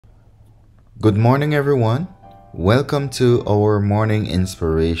Good morning, everyone. Welcome to our morning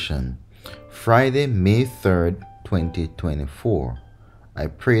inspiration, Friday, May 3rd, 2024. I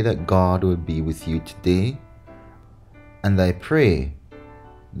pray that God will be with you today, and I pray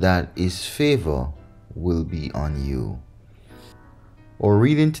that His favor will be on you. Our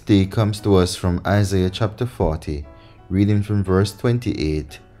reading today comes to us from Isaiah chapter 40, reading from verse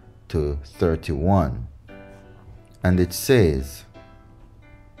 28 to 31. And it says,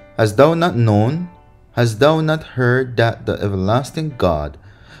 Hast thou not known? Hast thou not heard that the everlasting God,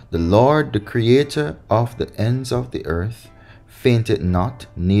 the Lord, the Creator of the ends of the earth, fainteth not,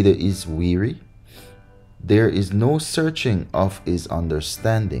 neither is weary? There is no searching of his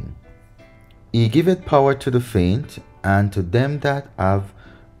understanding. He giveth power to the faint, and to them that have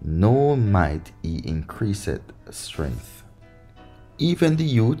no might he increaseth strength. Even the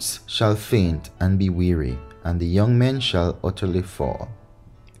youths shall faint and be weary, and the young men shall utterly fall.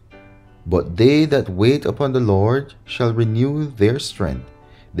 But they that wait upon the Lord shall renew their strength.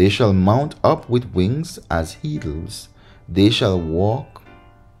 They shall mount up with wings as eagles. They shall mount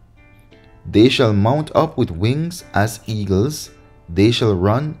up with wings as eagles. They shall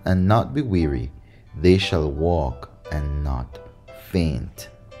run and not be weary. They shall walk and not faint.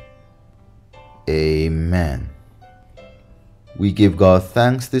 Amen. We give God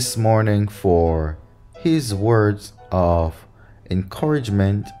thanks this morning for His words of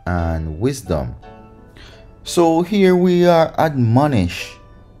encouragement and wisdom. So here we are admonished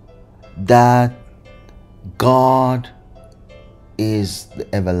that God is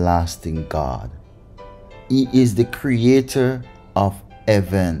the everlasting God. He is the creator of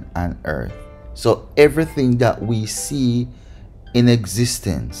heaven and earth. So everything that we see in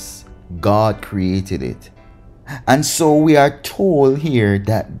existence, God created it. And so we are told here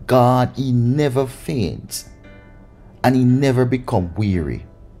that God, He never faints. And He never become weary.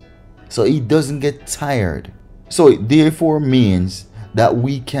 So He doesn't get tired. So it therefore means that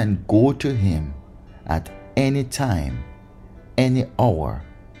we can go to Him at any time, any hour,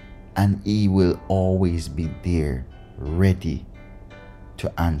 and He will always be there, ready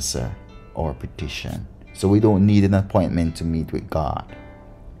to answer our petition. So we don't need an appointment to meet with God.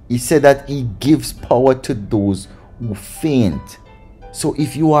 He said that He gives power to those who faint. So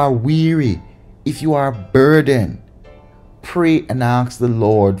if you are weary, if you are burdened, pray and ask the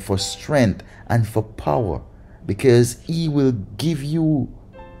Lord for strength and for power, because He will give you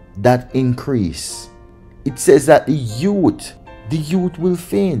that increase. It says that the youth will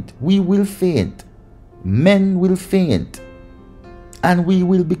faint. We will faint. Men will faint. And we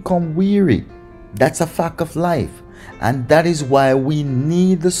will become weary. That's a fact of life. And that is why we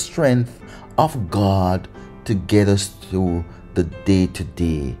need the strength of God to get us through the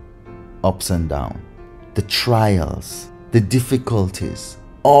day-to-day ups and downs, the trials, the difficulties,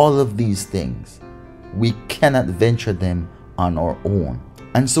 all of these things. We cannot venture them on our own.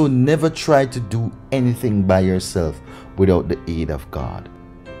 And so never try to do anything by yourself without the aid of God.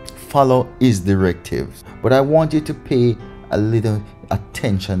 Follow His directives. But I want you to pay a little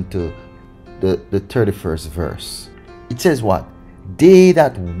attention to the 31st verse. It says what? They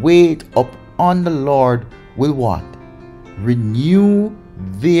that wait upon the Lord will what? Renew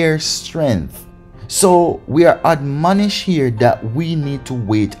their strength. So we are admonished here that we need to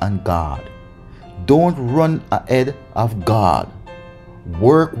wait on God. Don't run ahead of God.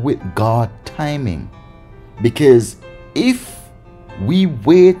 Work with God timing. Because if we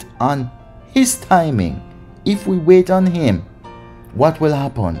wait on His timing, if we wait on Him, what will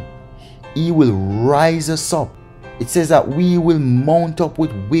happen? He will rise us up. It says that we will mount up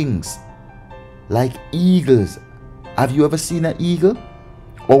with wings like eagles. Have you ever seen an eagle?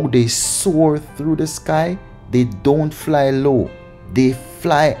 Oh, they soar through the sky. They don't fly low. They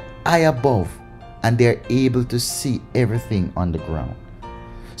fly high above, and they're able to see everything on the ground.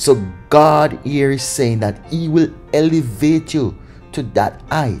 So God here is saying that He will elevate you to that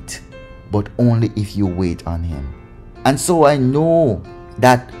height, but only if you wait on Him. And so I know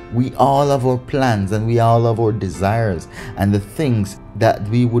that we all have our plans and we all have our desires and the things that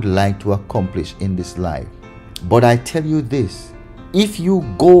we would like to accomplish in this life. But I tell you this, if you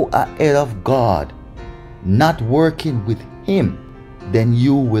go ahead of God, not working with Him, then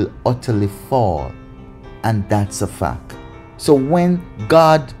you will utterly fall. And that's a fact. So when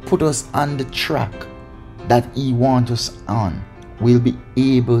God put us on the track that He wants us on, we'll be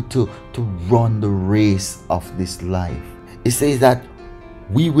able to run the race of this life. It says that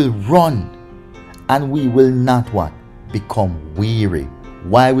we will run and we will not what? Become weary.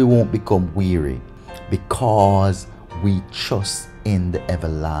 Why we won't become weary? Because we trust in the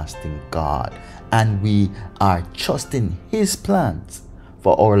everlasting God, and we are trusting His plans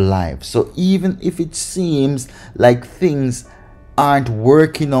for our lives. So even if it seems like things aren't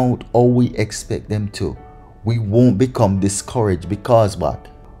working out how we expect them to, we won't become discouraged, because what?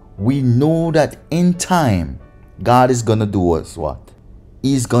 We know that in time, God is gonna do us what?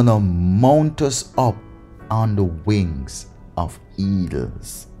 He's gonna mount us up on the wings of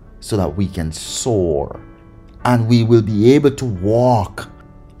eagles so that we can soar, and we will be able to walk,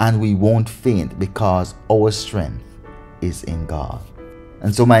 and we won't faint, because our strength is in God.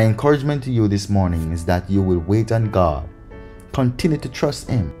 And so my encouragement to you this morning is that you will wait on God. Continue to trust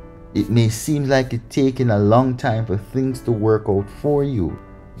Him. It may seem like it's taking a long time for things to work out for you,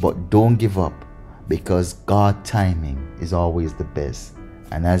 but don't give up, because God's timing is always the best.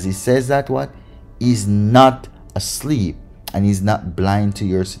 And as He says that what? He's not asleep and He's not blind to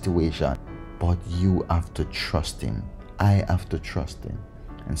your situation, but you have to trust Him. I have to trust Him.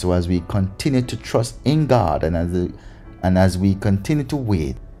 And so as we continue to trust in God, and as we continue to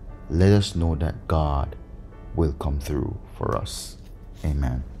wait, let us know that God will come through for us.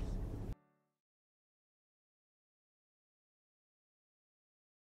 Amen.